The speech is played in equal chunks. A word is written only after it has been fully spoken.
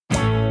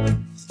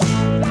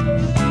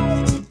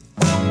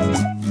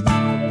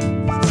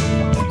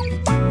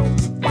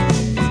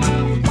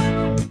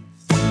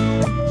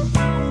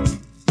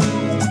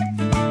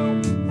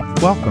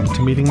welcome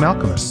to Meeting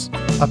Malcolmus,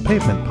 a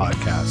pavement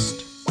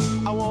podcast.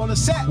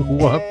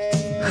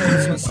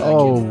 Whoops.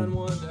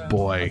 Oh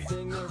boy.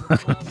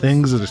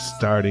 Things are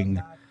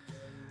starting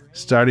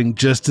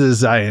just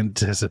as I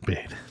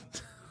anticipated.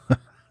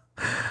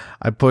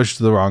 I pushed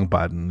the wrong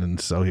button,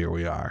 and so here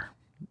we are.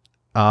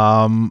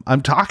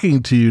 I'm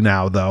talking to you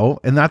now,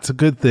 though, and that's a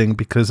good thing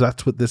because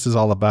that's what this is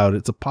all about.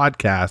 It's a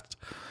podcast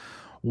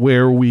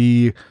where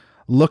we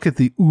look at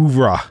the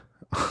oeuvre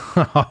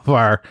of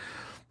our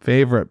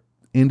favorite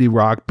indie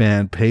rock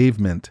band,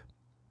 Pavement,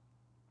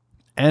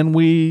 and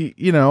we,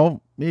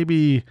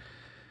 maybe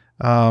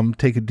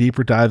take a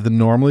deeper dive than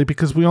normally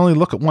because we only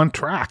look at one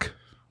track.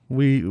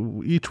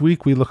 Each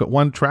week we look at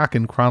one track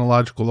in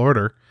chronological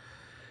order,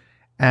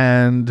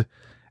 and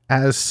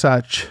as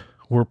such,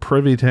 we're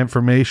privy to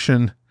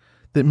information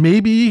that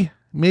maybe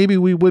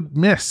we would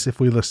miss if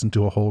we listened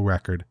to a whole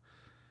record.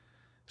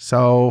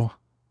 So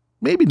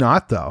maybe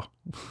not, though.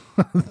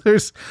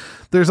 There's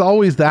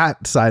always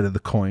that side of the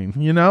coin,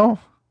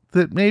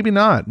 that maybe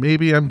not.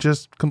 Maybe I'm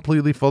just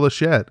completely full of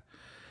shit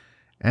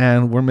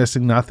and we're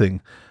missing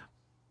nothing.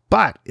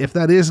 But if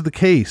that is the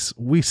case,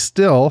 we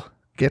still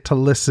get to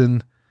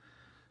listen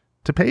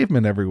to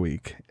Pavement every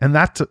week, and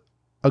that's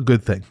a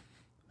good thing.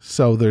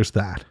 So there's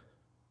that.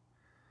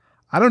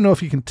 I don't know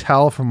if you can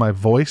tell from my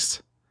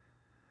voice,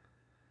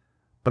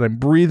 but I'm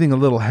breathing a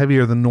little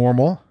heavier than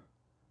normal.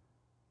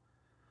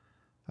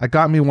 I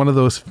got me one of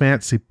those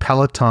fancy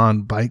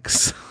Peloton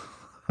bikes,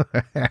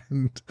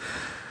 and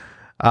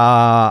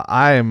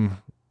I'm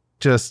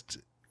just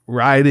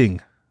riding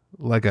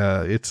like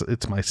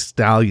it's my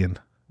stallion,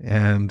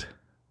 and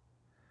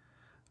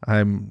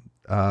I'm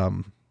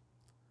not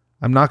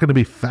going to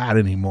be fat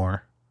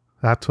anymore.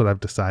 That's what I've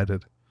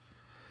decided.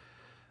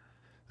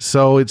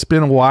 So it's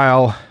been a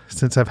while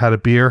since I've had a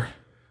beer.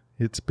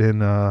 It's been,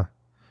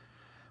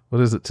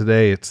 what is it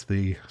today? It's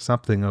the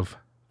something of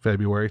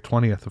February,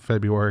 20th of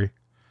February.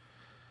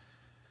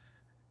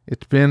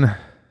 It's been,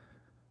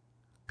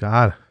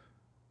 God.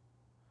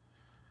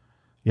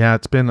 Yeah,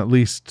 it's been at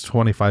least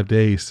 25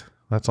 days.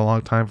 That's a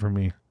long time for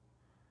me.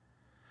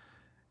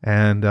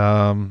 And,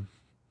 oh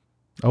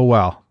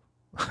well.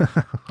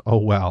 Oh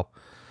well.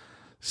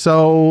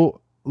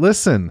 So,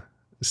 listen,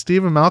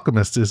 Stephen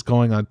Malcolmus is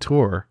going on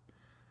tour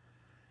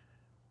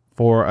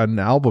for an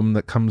album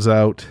that comes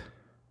out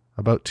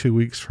about 2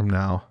 weeks from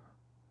now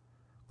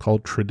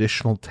called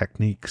Traditional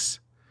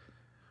Techniques.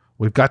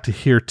 We've got to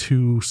hear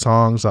 2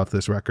 songs off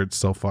this record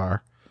so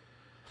far.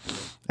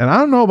 And I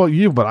don't know about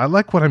you, but I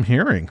like what I'm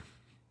hearing.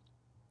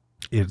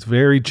 It's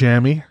very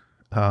jammy.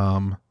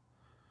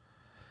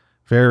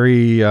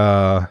 Very,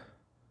 I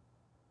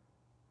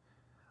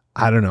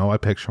don't know. I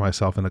picture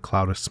myself in a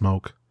cloud of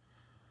smoke.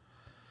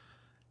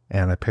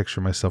 And I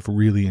picture myself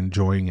really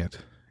enjoying it.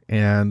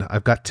 And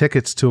I've got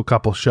tickets to a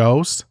couple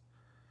shows.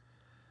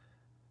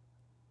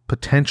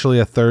 Potentially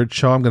a third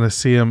show. I'm going to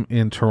see him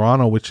in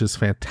Toronto, which is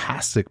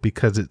fantastic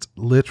because it's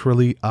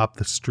literally up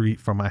the street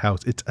from my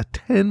house. It's a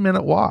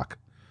 10-minute walk.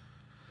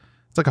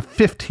 It's like a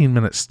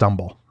 15-minute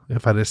stumble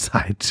if I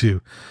decide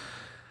to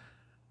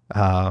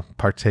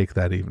partake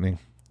that evening.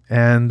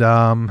 And,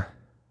 that's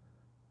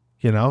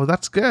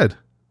good.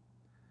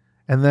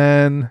 And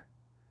then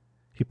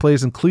he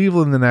plays in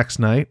Cleveland the next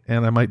night,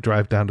 and I might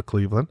drive down to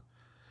Cleveland.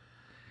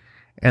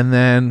 And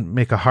then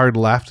make a hard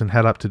left and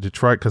head up to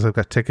Detroit because I've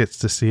got tickets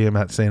to see him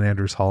at St.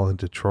 Andrews Hall in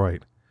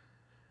Detroit.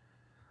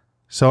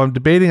 So I'm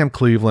debating on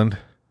Cleveland,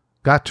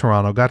 got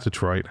Toronto, got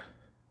Detroit.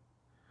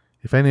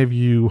 If any of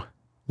you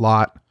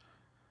lot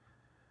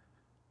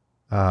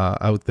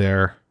out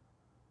there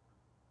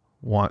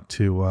want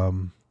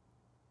to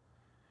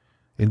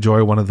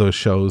enjoy one of those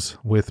shows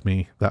with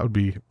me, that would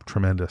be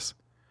tremendous.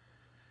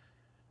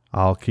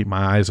 I'll keep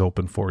my eyes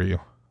open for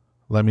you.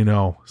 Let me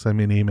know. Send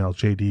me an email,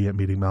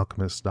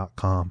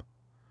 jd@meetingmalcolmus.com.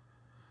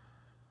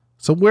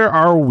 So where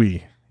are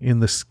we in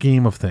the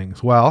scheme of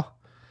things? Well,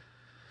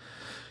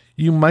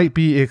 you might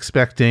be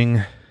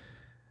expecting,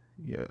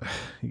 I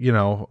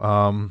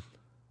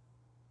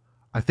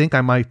think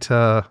I might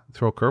throw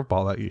a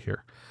curveball at you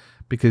here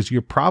because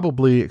you're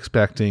probably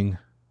expecting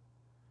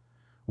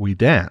we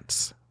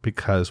dance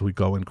because we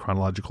go in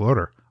chronological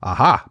order.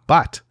 Aha,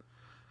 but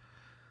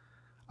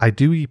I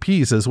do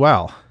EPs as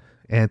well.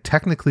 And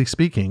technically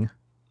speaking,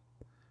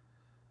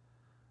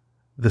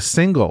 the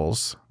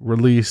singles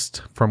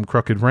released from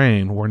Crooked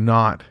Rain were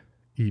not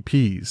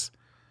EPs,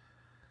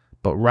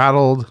 but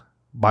Rattled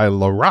by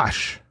La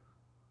Rush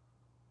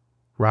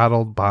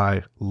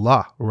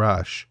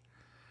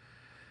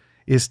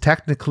is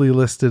technically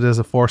listed as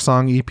a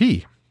 4-song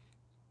EP.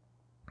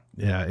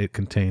 Yeah, it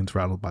contains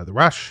Rattled by the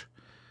Rush,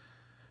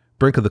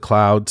 Brink of the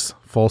Clouds,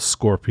 False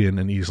Scorpion,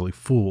 and Easily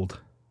Fooled.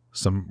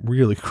 Some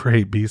really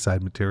great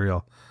B-side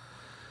material.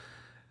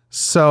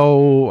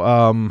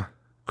 So,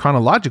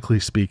 chronologically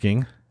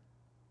speaking,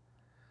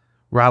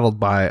 Rattled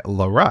by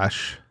La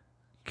Rush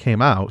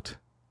came out.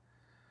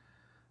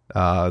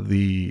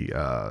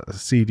 The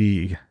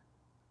CD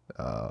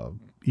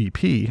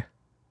EP,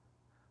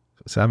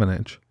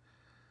 7-inch,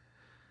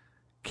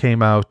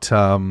 came out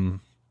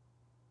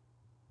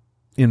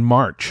in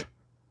March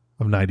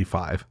of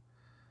 95,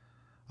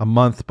 a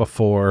month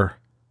before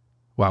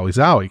Wowie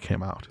Zowie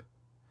came out.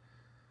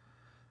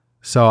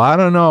 So I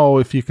don't know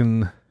if you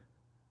can.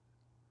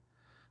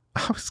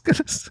 I was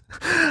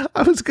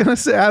gonna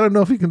say I don't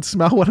know if you can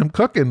smell what I'm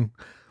cooking.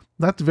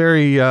 That's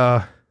very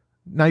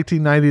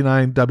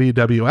 1999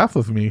 WWF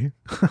of me.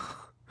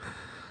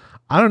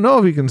 I don't know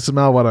if you can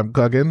smell what I'm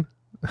cooking.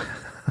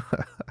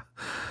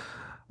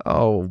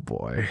 Oh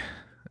boy.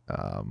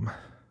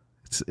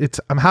 It's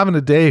I'm having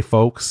a day,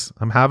 folks.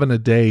 I'm having a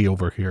day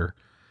over here.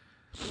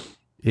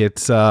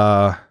 It's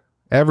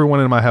everyone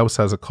in my house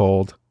has a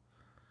cold.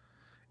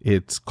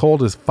 It's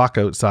cold as fuck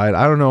outside.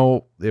 I don't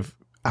know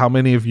how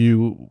many of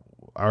you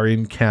are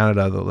in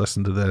Canada that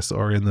listen to this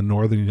or in the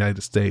northern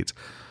United States.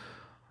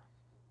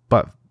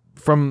 But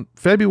from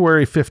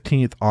February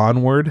 15th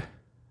onward,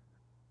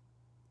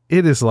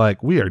 it is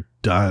like we are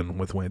done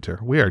with winter.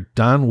 We are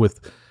done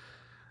with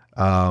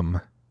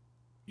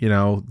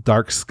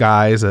dark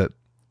skies at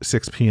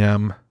 6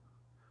 p.m.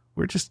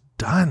 We're just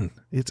done.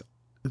 It's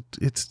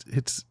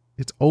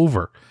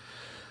over.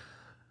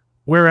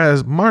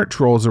 Whereas March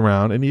rolls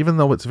around, and even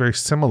though it's very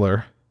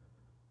similar,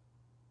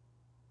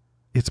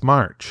 it's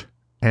March,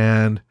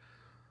 and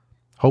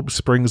hope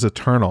springs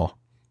eternal,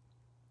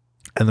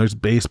 and there's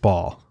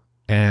baseball,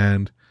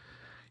 and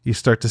you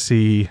start to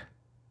see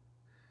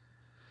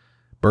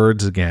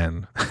birds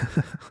again,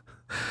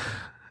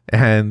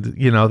 and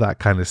that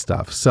kind of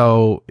stuff.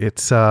 So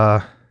it's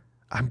I'm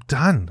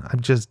done.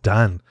 I'm just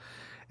done.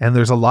 And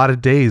there's a lot of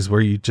days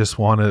where you just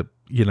want to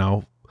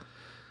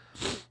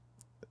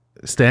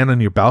stand on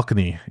your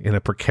balcony in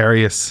a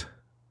precarious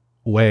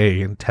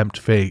way and tempt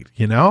fate,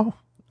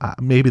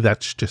 maybe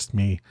that's just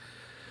me.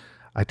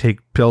 I take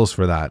pills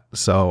for that,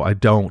 so I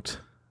don't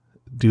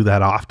do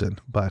that often,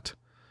 but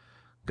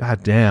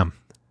goddamn,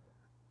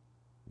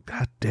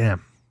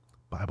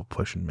 Bible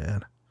pushing,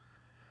 man.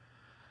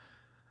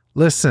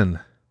 Let's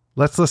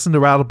listen to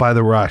Rattled by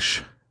the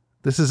Rush.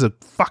 This is a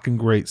fucking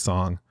great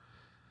song.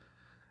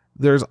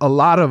 There's a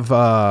lot of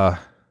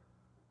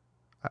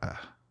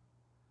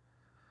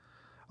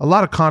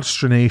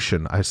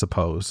consternation, I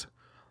suppose,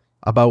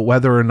 about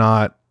whether or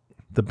not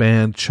the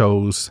band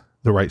chose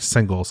the right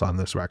singles on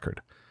this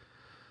record,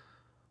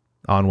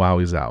 on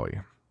Wowie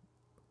Zowie.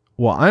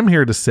 Well, I'm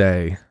here to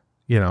say,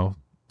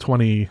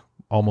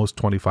 almost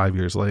 25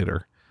 years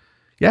later,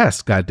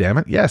 yes,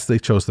 goddammit, yes, they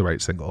chose the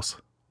right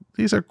singles.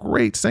 These are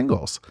great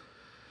singles.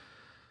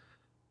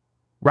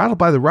 Rattled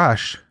by the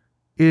Rush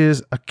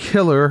is a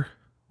killer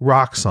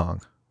rock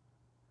song,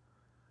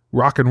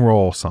 rock and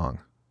roll song.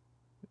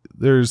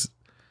 There's,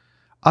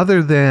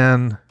 other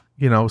than,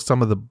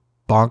 some of the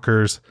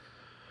bonkers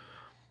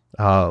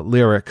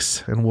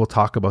lyrics, and we'll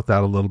talk about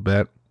that a little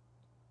bit,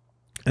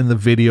 and the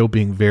video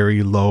being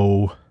very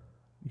low,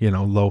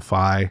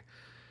 lo-fi,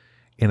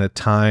 in a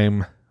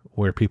time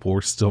where people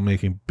were still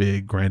making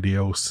big,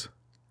 grandiose $1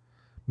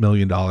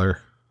 million, $2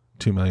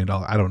 million,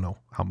 I don't know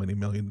how many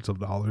millions of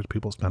dollars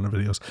people spend on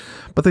videos,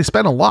 but they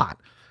spent a lot.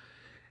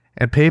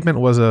 And Pavement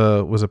was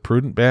a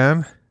prudent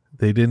band.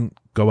 They didn't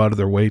go out of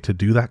their way to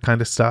do that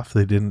kind of stuff.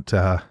 They didn't,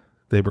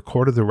 they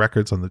recorded the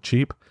records on the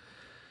cheap.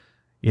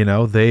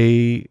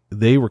 They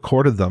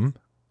recorded them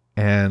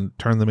and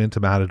turned them into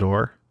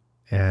Matador.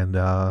 And,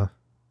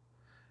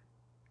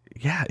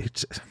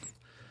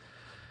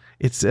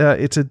 it's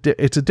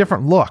a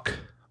different look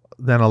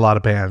than a lot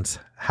of bands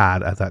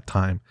had at that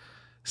time,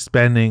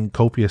 spending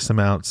copious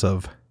amounts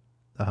of,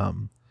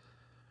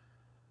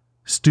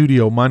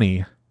 studio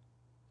money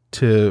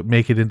to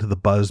make it into the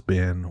buzz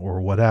bin or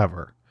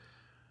whatever.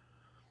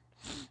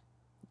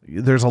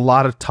 There's a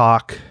lot of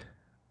talk,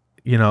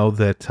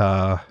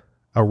 that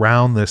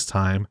around this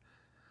time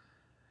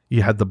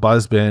you had the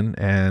buzz bin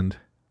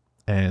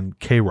and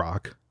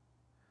K-Rock,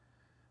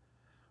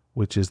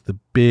 which is the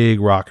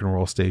big rock and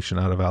roll station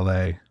out of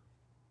LA.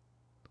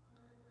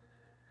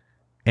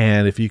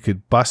 And if you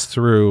could bust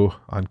through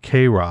on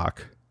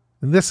K-Rock,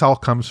 and this all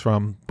comes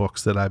from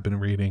books that I've been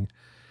reading.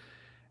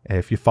 And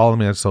if you follow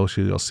me on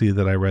social, you'll see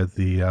that I read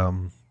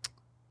the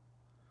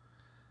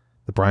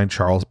Brian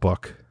Charles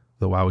book,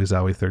 the Wowie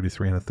Zowie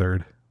 33 and a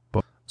third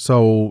book.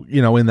 So,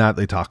 in that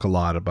they talk a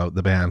lot about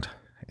the band,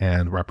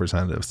 and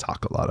representatives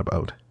talk a lot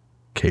about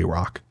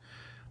K-Rock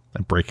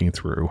and breaking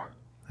through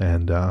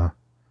and,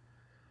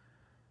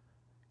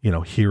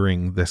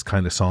 hearing this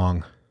kind of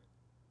song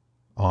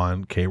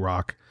on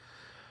K-Rock.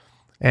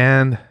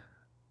 And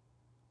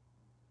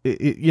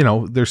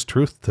there's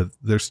truth to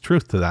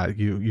that.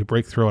 You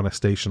break through on a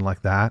station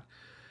like that,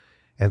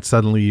 and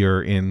suddenly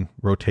you're in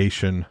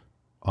rotation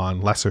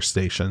on lesser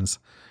stations,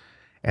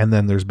 and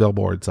then there's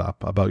billboards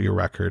up about your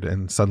record,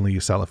 and suddenly you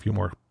sell a few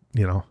more,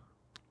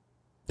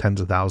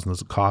 tens of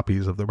thousands of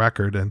copies of the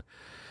record, and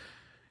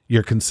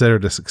you're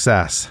considered a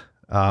success.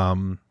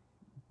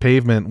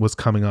 Pavement was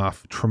coming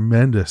off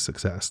tremendous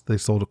success. They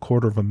sold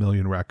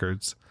 250,000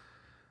 records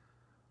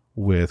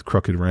with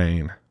Crooked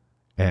Rain,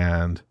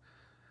 and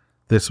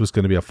this was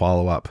going to be a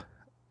follow-up.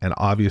 And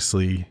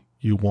obviously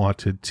you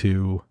wanted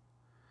to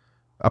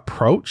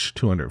approach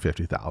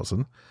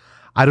 250,000.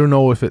 I don't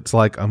know if it's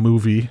like a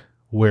movie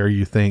where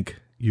you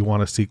think you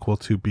want a sequel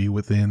to be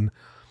within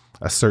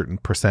a certain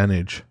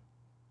percentage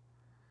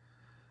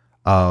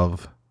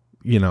of,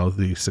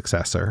 the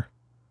successor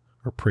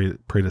or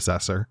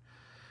predecessor.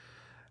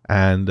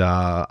 And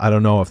I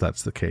don't know if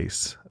that's the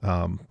case,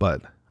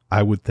 but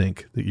I would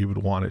think that you would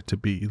want it to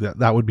be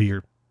that would be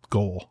your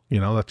goal.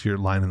 That's your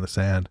line in the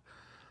sand.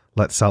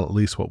 Let's sell at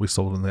least what we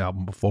sold in the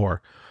album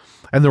before.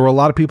 And there were a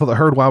lot of people that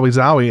heard Wowie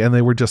Zowie and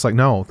they were just like,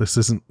 no, this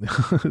isn't,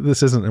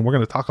 this isn't. And we're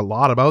going to talk a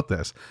lot about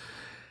this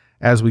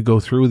as we go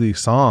through these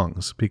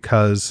songs,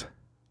 because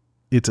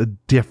it's a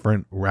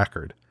different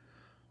record.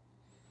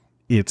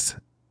 It's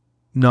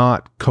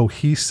not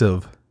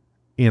cohesive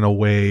in a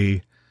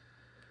way,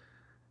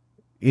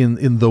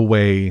 in the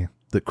way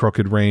that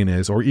Crooked Rain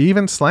is, or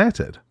even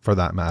Slanted for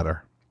that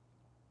matter.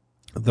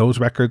 Those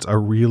records are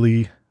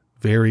really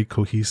very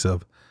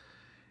cohesive,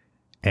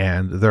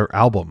 and they're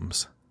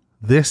albums.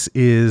 This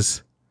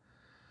is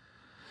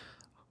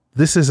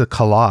a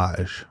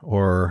collage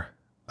or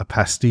a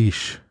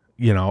pastiche,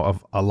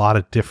 of a lot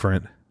of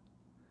different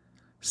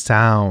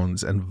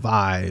sounds and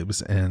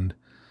vibes and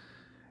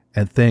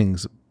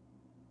things.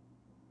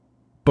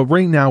 But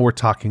right now we're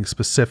talking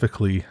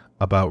specifically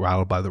about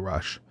Rattled by the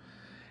Rush.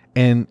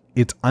 And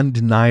it's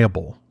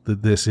undeniable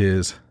that this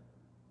is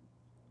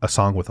a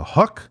song with a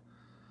hook.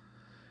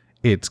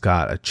 It's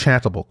got a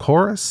chantable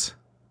chorus.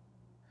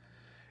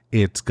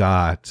 It's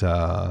got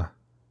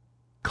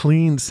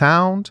clean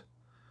sound.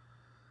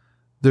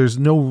 There's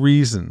no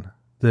reason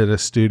that a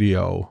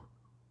studio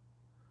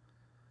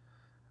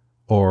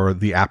or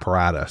the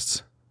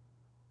apparatus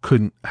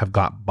couldn't have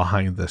got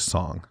behind this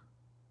song,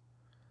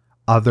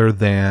 other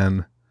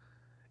than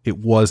it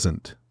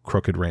wasn't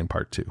Crooked Rain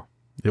Part 2.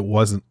 It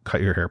wasn't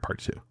Cut Your Hair Part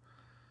 2.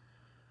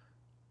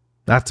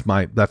 That's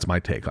my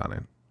take on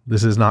it.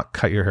 This is not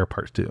Cut Your Hair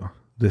Part 2.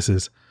 This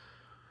is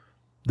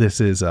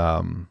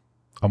a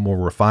more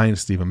refined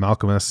Stephen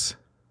Malkmus.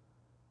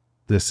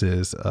 This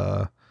is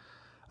a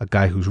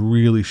guy who's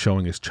really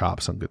showing his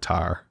chops on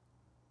guitar.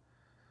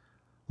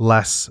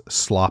 Less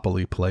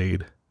sloppily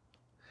played.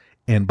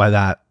 And by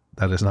that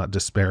is not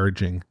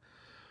disparaging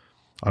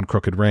on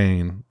Crooked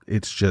Rain.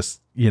 It's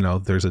just,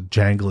 there's a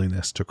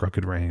jangliness to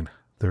Crooked Rain.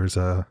 There's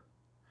a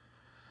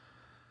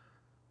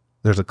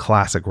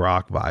classic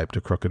rock vibe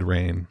to Crooked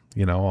Rain,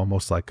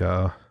 almost like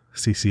a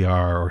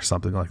CCR or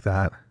something like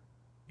that.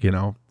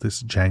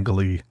 This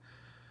jangly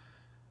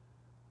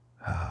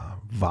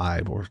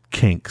vibe, or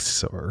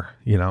Kinks, or,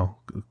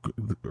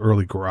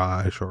 early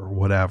garage or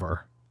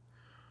whatever.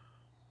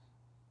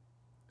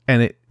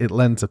 And it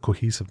lends a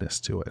cohesiveness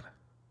to it.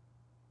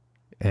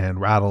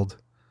 And Rattled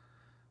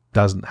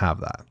doesn't have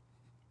that.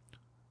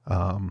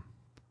 Wowie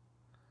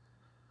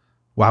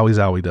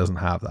Zowie doesn't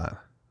have that.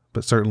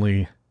 But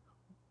certainly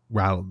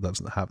Rattled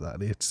doesn't have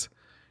that.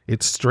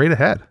 It's straight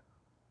ahead.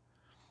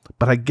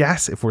 But I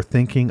guess if we're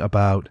thinking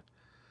about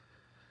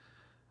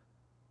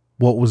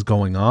what was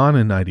going on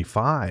in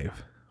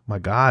 95, my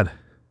God,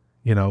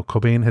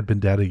 Cobain had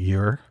been dead a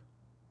year.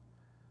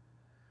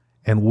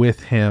 And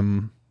with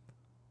him,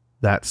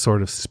 that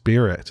sort of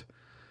spirit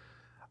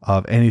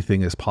of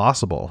anything is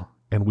possible.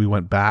 And we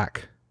went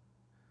back.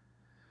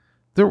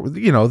 There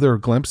were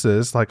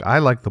glimpses. Like, I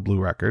like the Blue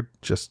record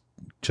just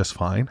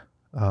fine.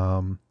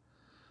 But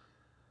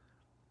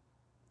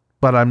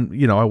I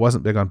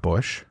wasn't big on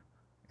Bush,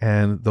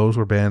 and those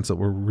were bands that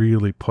were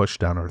really pushed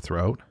down our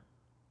throat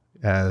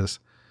as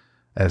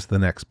the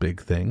next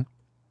big thing.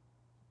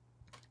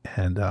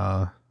 And,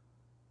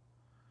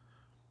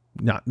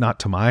 not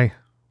to my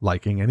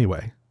liking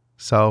anyway.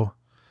 So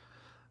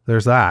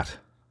there's that.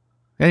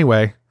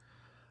 Anyway,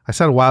 I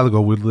said a while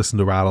ago we'd listen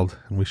to Rattled,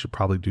 and we should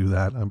probably do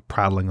that. I'm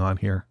prattling on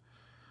here.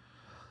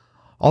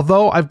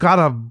 Although I've got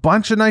a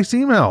bunch of nice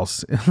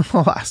emails in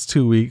the last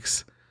 2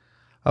 weeks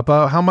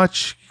about how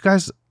much you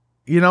guys,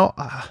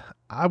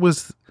 I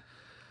was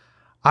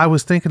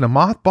thinking of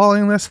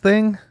mothballing this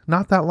thing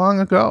not that long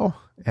ago,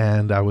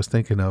 and I was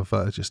thinking of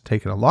just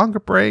taking a longer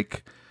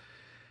break.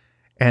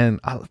 And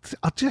I'll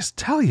just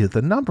tell you,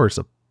 the numbers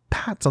of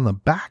pats on the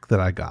back that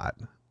I got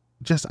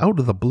just out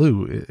of the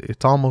blue.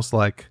 It's almost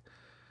like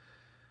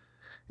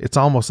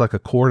a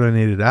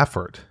coordinated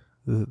effort,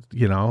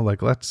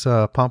 like, let's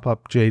pump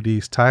up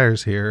JD's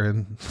tires here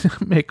and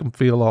make him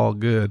feel all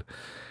good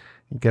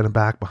and get him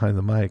back behind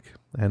the mic.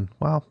 And,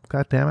 well,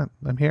 God damn it,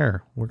 I'm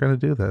here. We're going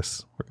to do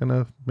this. We're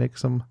going to make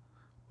some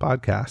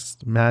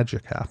podcast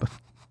magic happen.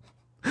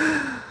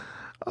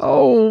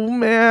 Oh,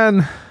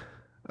 man.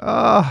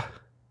 I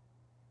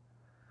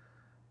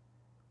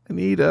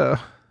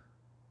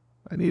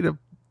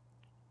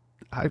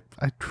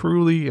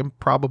truly am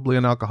probably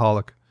an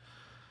alcoholic.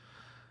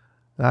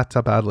 That's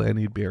how badly I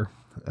need beer.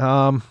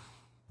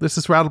 This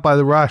is Rattled by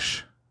the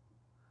Rush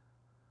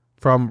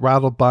from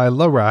Rattled by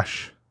La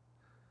Rush,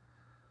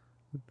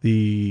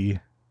 the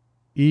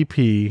EP,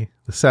 the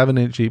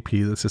 7-inch EP.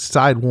 This is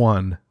side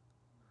 1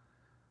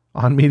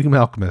 on Meeting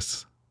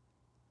Malkmus,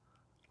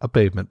 a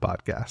Pavement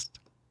podcast.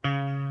 Oh,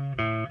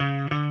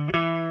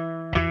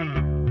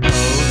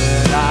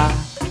 that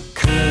I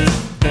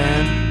could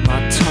bend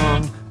my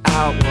tongue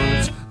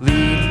outwards,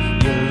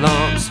 lead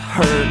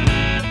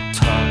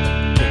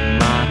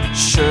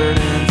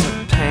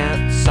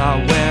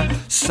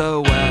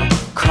so well.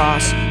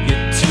 Cross your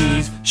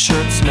T's,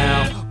 shirt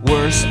smell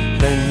worse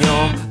than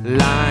your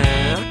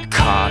lying.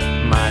 Caught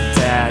my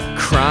dad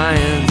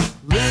crying.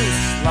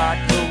 Loose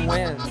like the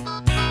wind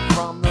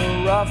from the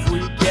rough we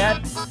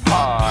get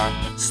far.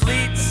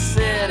 Sleet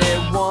City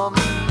woman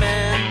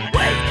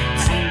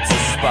waiting to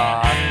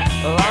spar.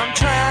 Well, I'm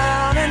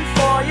drowning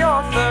for your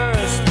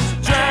thirst,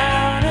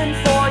 drowning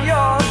for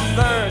your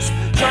thirst,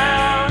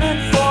 drowning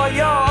for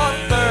your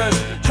thirst,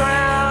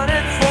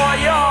 drowning for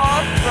your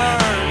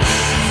thirst.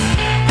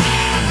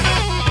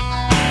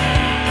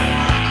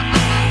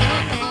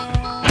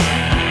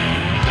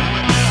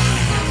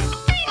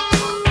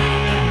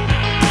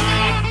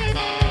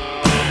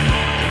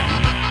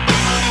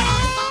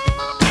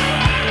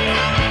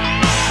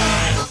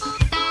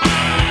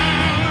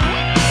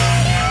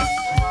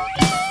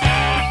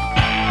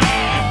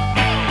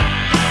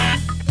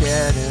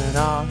 Getting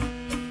off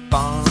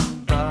on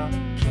the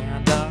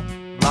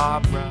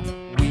candelabra,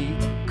 we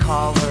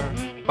call her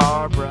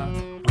Barbara.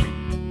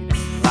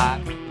 Reading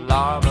like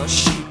lava,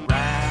 she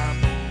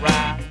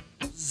rising,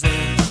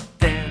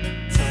 then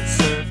to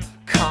serve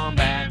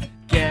combat.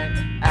 Get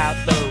out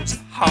those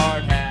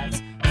hard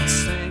hats and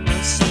sing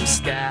us some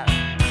scat.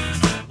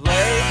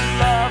 Late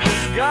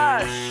lovers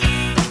gush,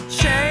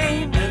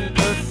 chained and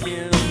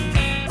perfumed.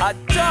 I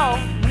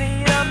don't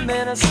need a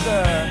minister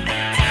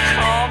to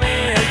call me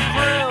a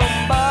groom,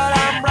 but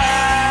I'm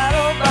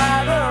rattled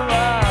by the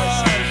rush,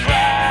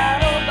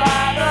 rattled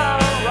by the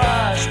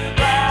rush,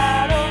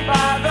 rattled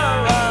by the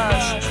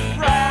rush,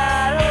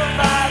 rattled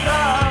by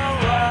the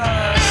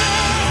rush.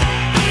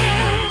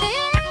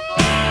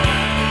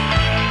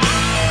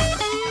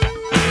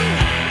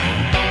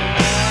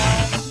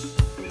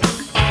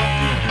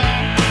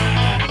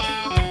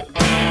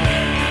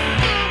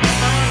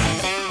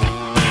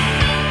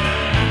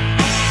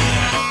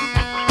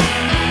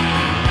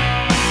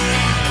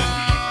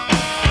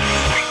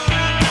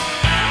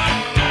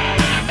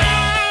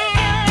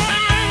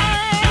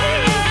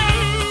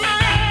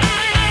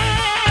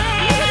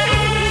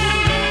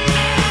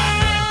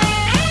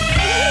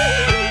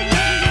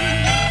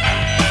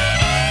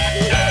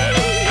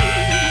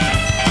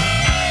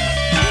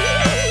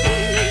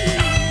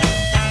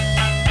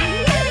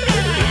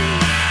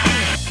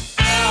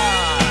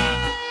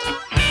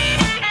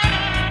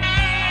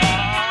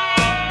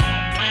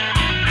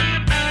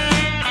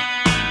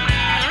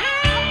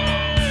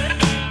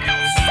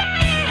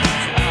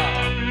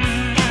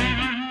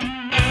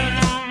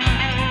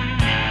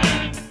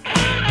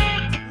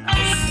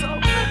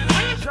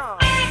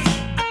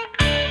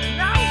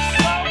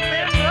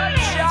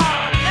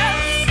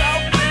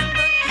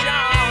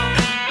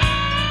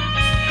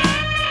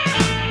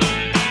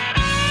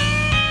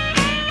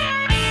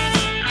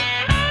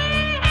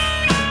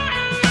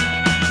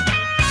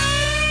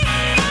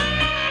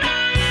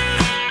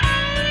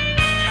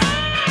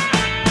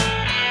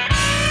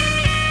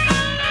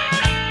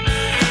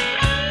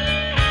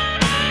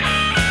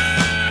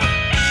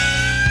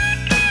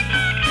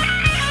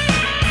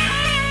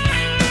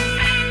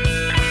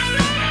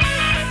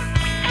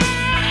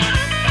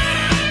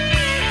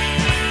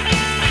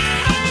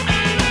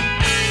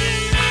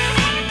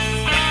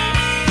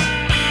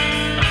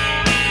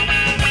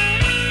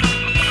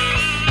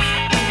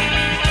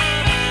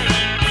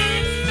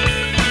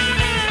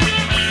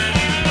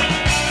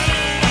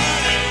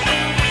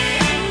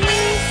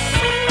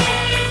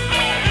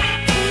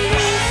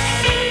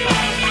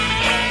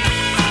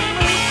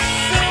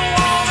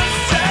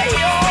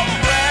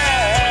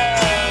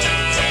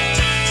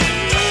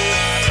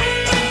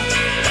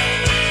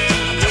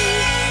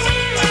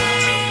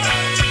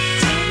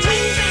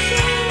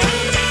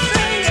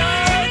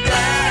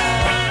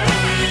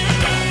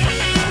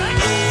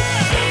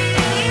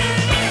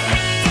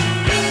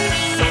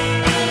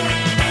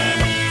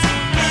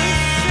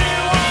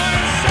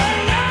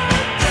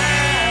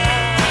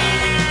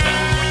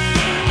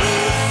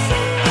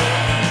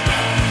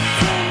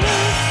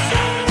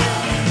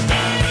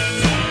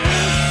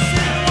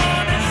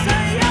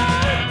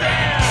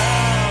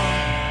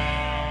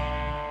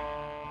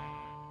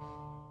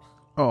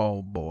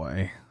 Oh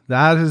boy.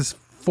 That is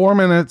 4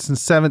 minutes and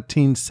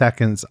 17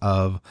 seconds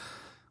of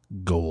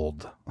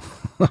gold.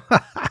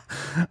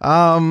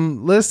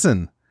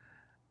 Listen,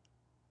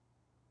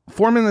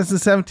 4 minutes and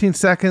 17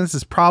 seconds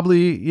is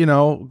probably,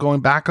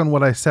 going back on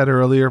what I said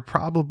earlier,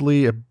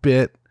 probably a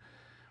bit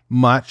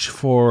much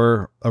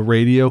for a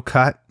radio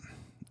cut.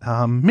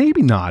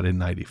 Maybe not in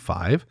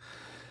 95.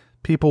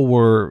 People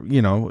were,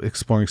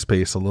 exploring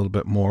space a little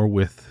bit more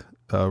with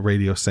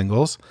radio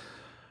singles.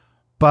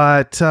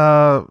 But,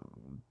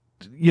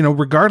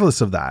 regardless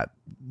of that,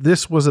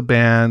 this was a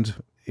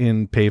band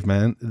in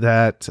Pavement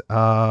that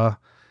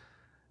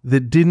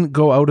didn't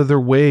go out of their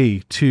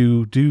way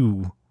to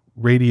do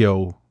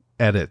radio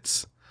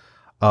edits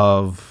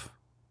of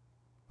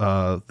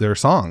their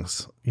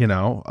songs,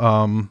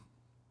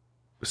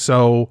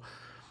 so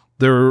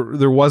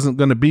there wasn't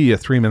going to be a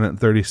 3 minute and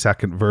 30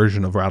 second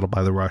version of Rattled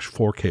by the Rush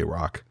 4K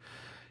rock,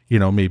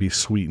 maybe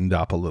sweetened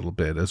up a little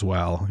bit as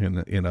well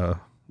in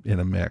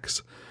a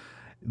mix.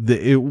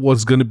 it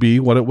was going to be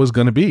what it was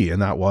going to be.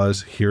 And that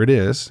was, here it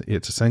is.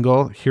 It's a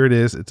single. Here it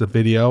is. It's a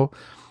video.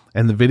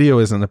 And the video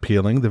isn't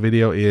appealing. The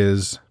video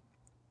is,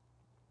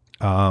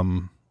 I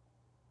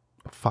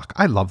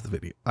love the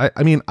video.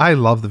 I mean, I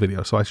love the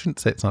video, so I shouldn't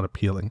say it's not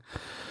appealing.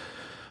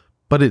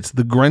 But it's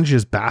the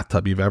grungiest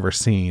bathtub you've ever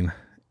seen.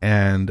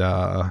 And,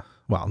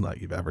 well, not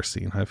you've ever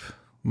seen.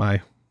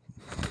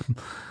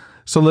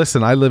 So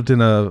listen, I lived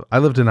in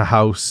a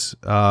house,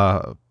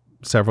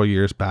 several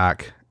years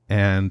back,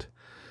 and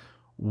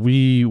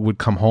we would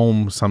come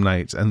home some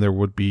nights, and there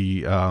would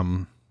be,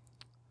 there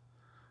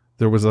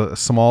was a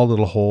small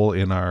little hole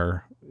in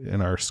our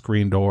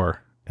screen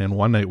door. And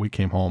one night we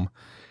came home,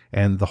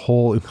 and the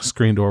hole in the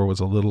screen door was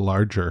a little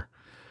larger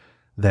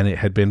than it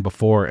had been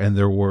before. And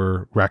there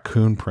were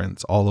raccoon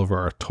prints all over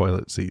our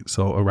toilet seat.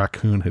 So a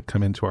raccoon had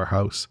come into our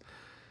house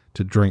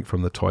to drink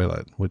from the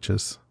toilet, which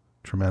is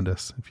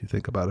tremendous if you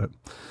think about it.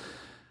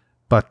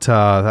 But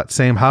that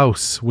same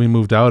house we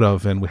moved out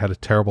of, and we had a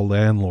terrible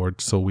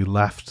landlord. So we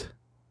left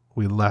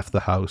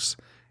the house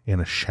in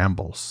a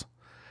shambles.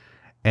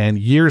 And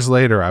years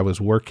later, I was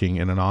working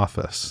in an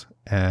office,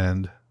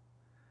 and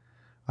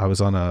I was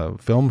on a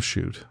film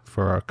shoot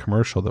for a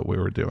commercial that we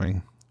were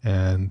doing.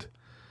 And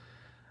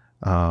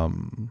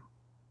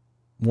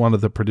one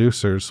of the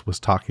producers was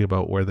talking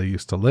about where they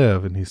used to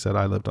live. And he said,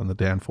 I lived on the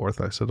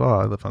Danforth. I said, oh,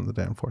 I lived on the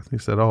Danforth. And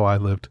he said, oh, I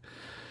lived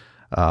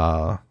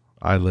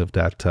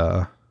at,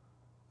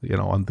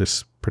 on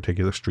this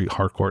particular street,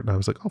 Harcourt. And I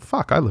was like, oh,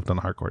 fuck, I lived on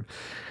Harcourt.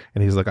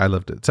 And he's like, I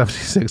lived at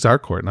 76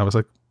 Harcourt. And I was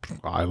like,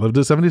 I lived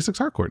at 76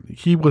 Harcourt.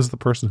 He was the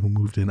person who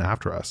moved in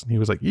after us. And he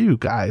was like, you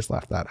guys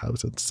left that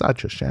house in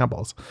such a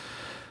shambles.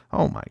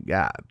 Oh my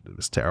God, it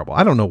was terrible.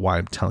 I don't know why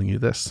I'm telling you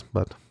this,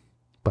 but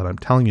I'm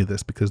telling you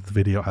this because the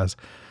video has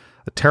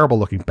a terrible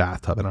looking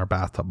bathtub, and our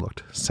bathtub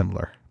looked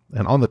similar.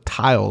 And on the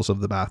tiles of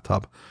the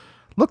bathtub,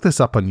 look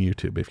this up on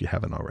YouTube if you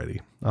haven't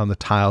already. On the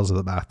tiles of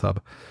the bathtub,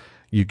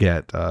 you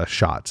get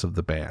shots of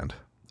the band.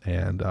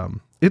 And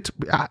it's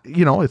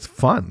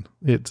fun.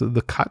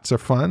 The cuts are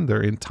fun.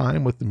 They're in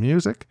time with the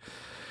music.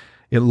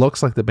 It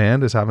looks like the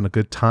band is having a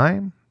good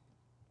time.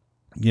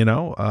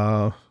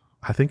 I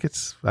think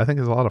it's a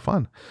lot of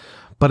fun,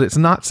 but it's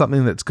not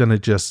something that's going to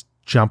just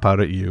jump out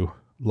at you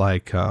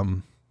like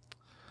the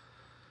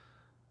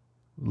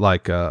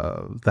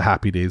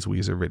Happy Days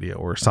Weezer video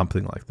or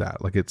something like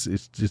that. Like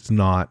it's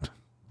not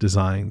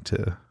designed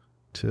to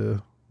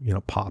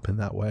pop in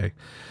that way.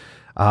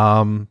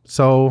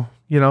 So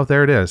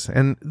there it is.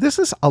 And this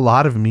is a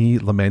lot of me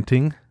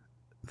lamenting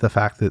the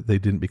fact that they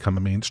didn't become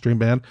a mainstream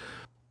band,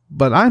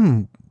 but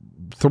I'm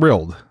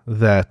thrilled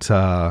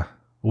that,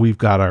 we've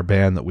got our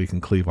band that we can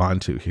cleave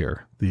onto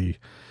here. The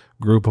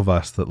group of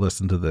us that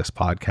listen to this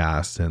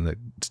podcast and that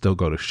still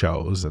go to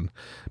shows. And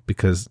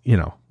because,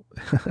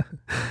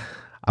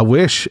 I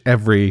wish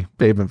every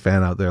Pavement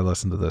fan out there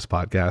listened to this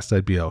podcast.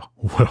 I'd be a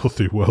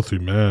wealthy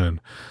man,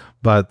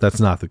 but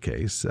that's not the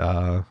case.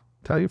 Tell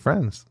your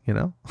friends, I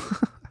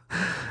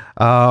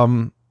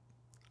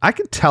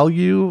can tell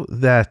you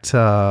that,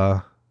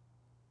 I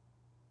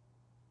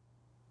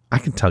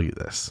can tell you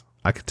this.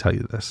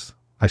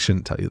 I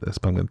shouldn't tell you this,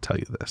 but I'm going to tell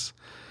you this.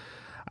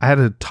 I had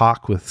a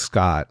talk with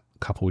Scott a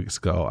couple weeks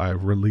ago. I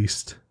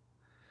released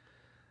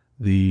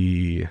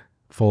the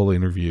full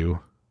interview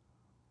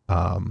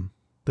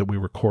that we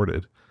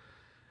recorded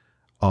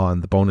on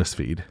the bonus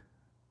feed.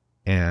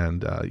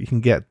 And you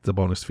can get the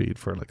bonus feed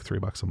for like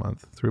 $3 a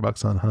month.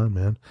 $3 on Hun,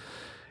 man.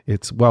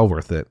 It's well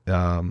worth it.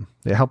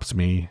 It helps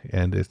me,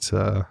 and it's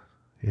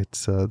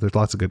there's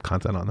lots of good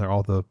content on there.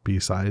 All the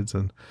B-sides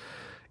and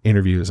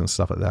interviews and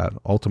stuff like that.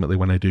 Ultimately,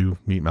 when I do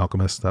meet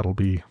Malcolmus, that'll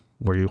be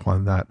where you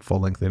find that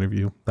full-length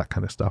interview, that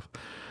kind of stuff.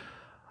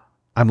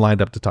 I'm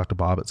lined up to talk to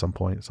Bob at some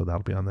point, so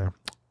that'll be on there.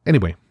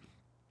 Anyway,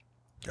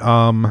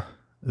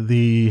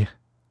 the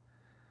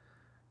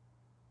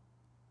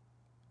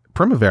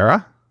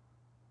Primavera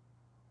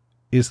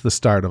is the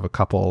start of a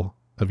couple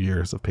of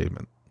years of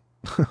Pavement.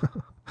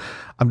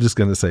 I'm just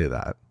going to say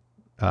that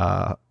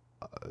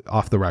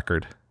off the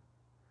record.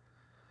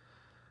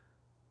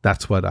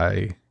 That's what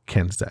I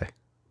can say.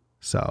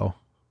 So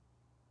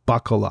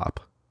buckle up.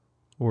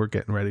 We're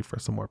getting ready for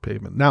some more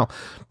Pavement. Now,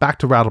 back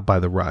to Rattled by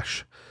the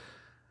Rush.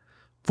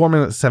 4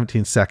 minutes,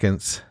 17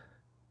 seconds.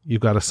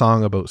 You've got a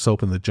song about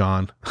soap in the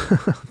John.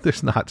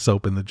 There's not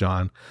soap in the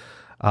John.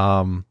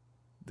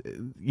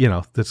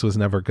 This was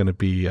never going to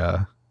be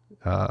a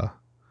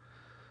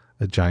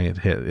giant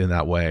hit in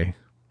that way.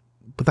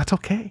 But that's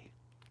okay.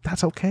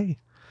 That's okay.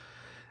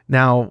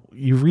 Now,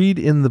 you read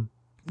in the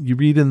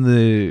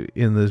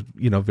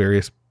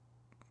various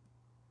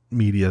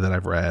media that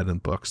I've read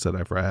and books that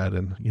I've read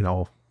and,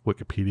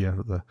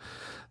 Wikipedia,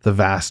 the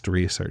vast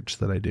research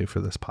that I do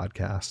for this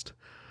podcast,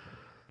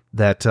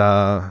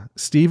 that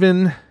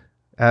Stephen,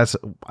 as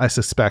I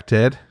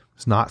suspected,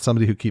 is not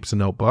somebody who keeps a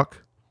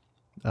notebook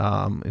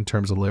in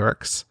terms of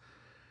lyrics,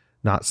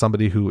 not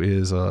somebody who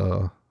is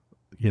a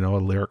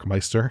lyric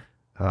meister.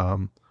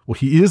 Well,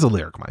 he is a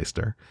lyric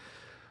meister,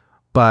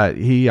 but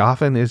he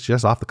often is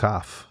just off the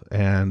cuff,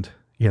 and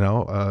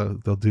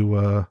they'll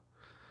do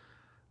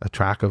a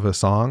track of a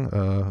song.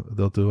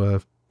 They'll do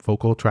a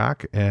vocal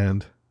track,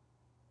 and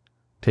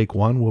take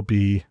one will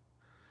be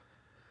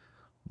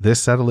this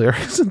set of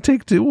lyrics, and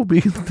take two will be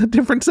the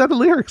different set of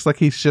lyrics. Like,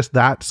 he's just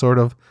that sort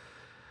of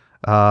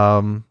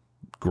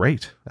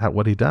great at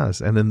what he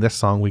does. And in this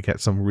song, we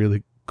get some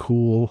really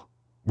cool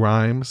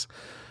rhymes.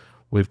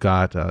 We've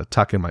got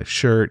tuck in my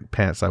shirt,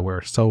 pants I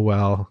wear so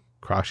well,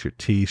 cross your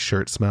T,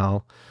 shirt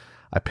smell.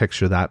 I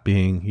picture that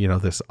being,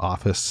 this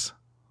officey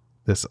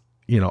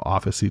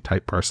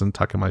type person.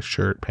 Tuck in my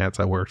shirt, pants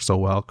I wear so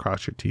well,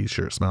 cross your T,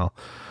 shirt smell.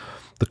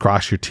 The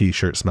cross your T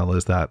shirt smell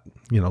is that,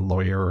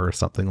 lawyer or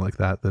something like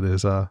that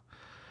is,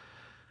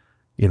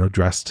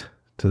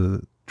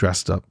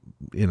 dressed up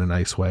in a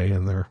nice way,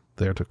 and they're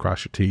there to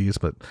cross your T's.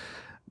 But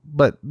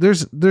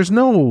there's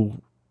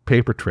no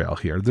paper trail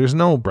here. There's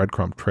no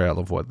breadcrumb trail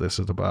of what this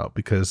is about,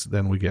 because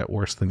then we get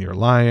Worse Than You're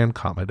Lying,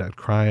 Caught My Dad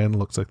Crying,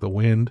 Looks Like the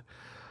Wind.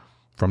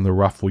 From the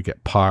rough we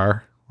get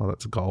Par. Well,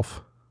 that's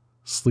golf.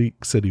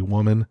 Sleek City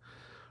Woman,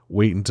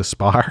 Waiting to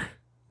Spar.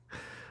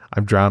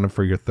 I'm drowning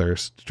for your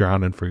thirst,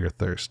 drowning for your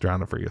thirst,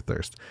 drowning for your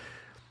thirst.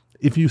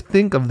 If you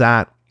think of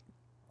that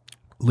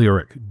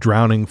lyric,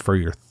 drowning for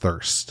your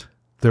thirst,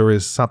 there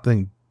is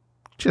something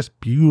just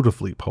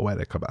beautifully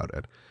poetic about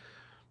it,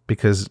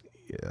 because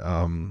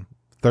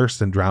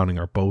thirst and drowning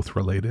are both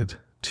related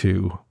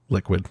to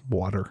liquid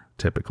water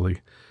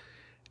typically.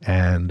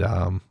 And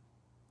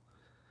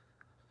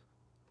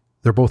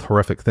they're both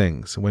horrific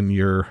things. When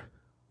you're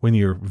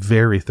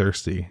very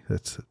thirsty,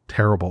 it's a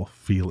terrible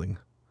feeling.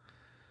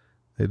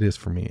 It is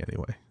for me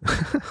anyway.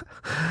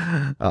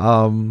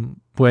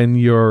 When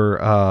you're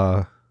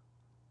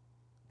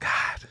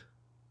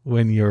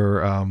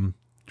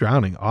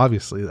drowning,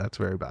 obviously that's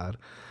very bad.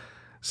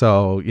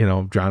 So,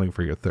 drowning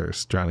for your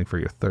thirst, drowning for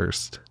your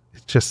thirst.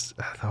 It's just,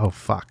 oh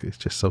fuck, it's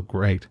just so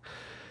great.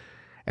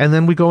 And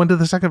then we go into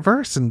the second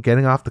verse, and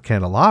getting off the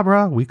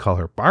candelabra, we call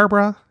her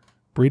Barbara,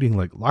 breeding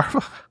like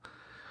larva.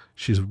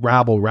 She's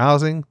rabble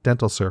rousing,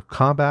 dental surf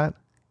combat.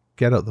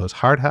 Get out those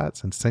hard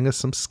hats and sing us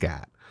some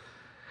scat.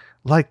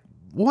 Like,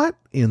 what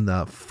in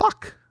the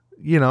fuck?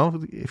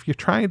 If you're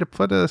trying to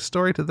put a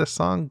story to this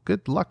song,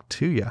 good luck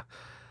to you.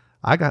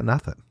 I got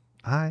nothing.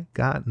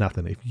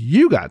 If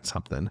you got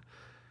something,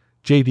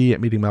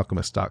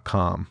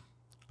 JD@meetingmalcolmist.com.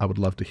 I would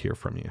love to hear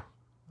from you.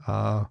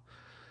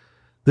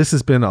 This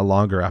has been a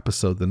longer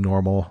episode than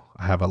normal.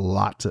 I had a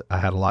lot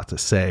to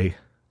say.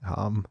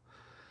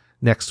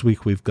 Next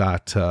week we've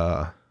got,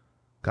 what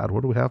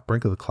do we have?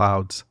 Brink of the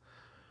Clouds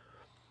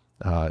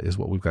is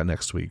what we've got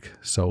next week.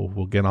 So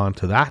we'll get on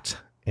to that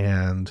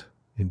and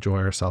enjoy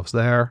ourselves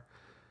there.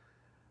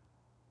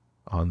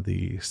 On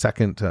the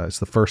second, it's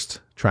the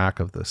first track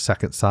of the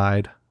second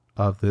side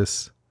of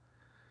this,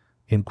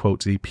 in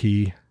quotes,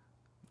 EP.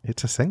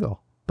 It's a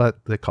single,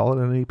 but they call it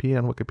an EP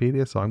on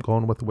Wikipedia, so I'm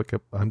going with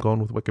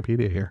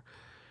Wikipedia here.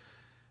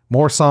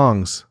 More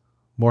songs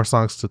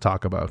to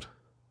talk about,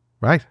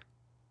 right?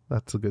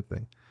 That's a good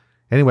thing.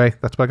 Anyway,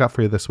 that's what I got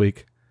for you this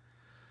week.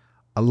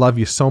 I love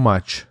you so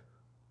much.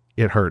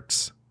 It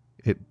hurts.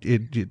 It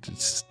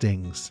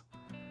stings.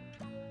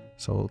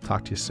 So we'll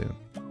talk to you soon.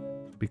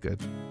 Be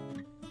good.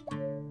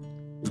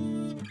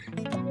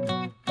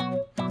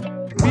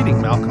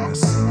 Meeting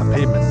Malcolmus, a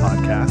pavement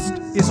podcast,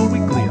 is a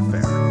weekly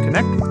affair.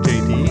 Connect with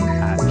JD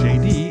at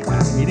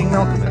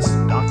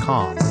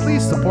jd@meetingmalcolmus.com.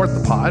 Please support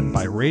the pod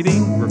by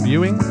rating,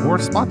 reviewing, or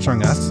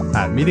sponsoring us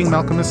at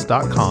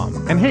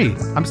meetingmalcolmus.com. And hey,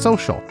 I'm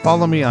social.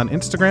 Follow me on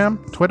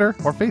Instagram, Twitter,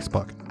 or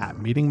Facebook at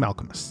Meeting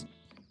Malcolmus.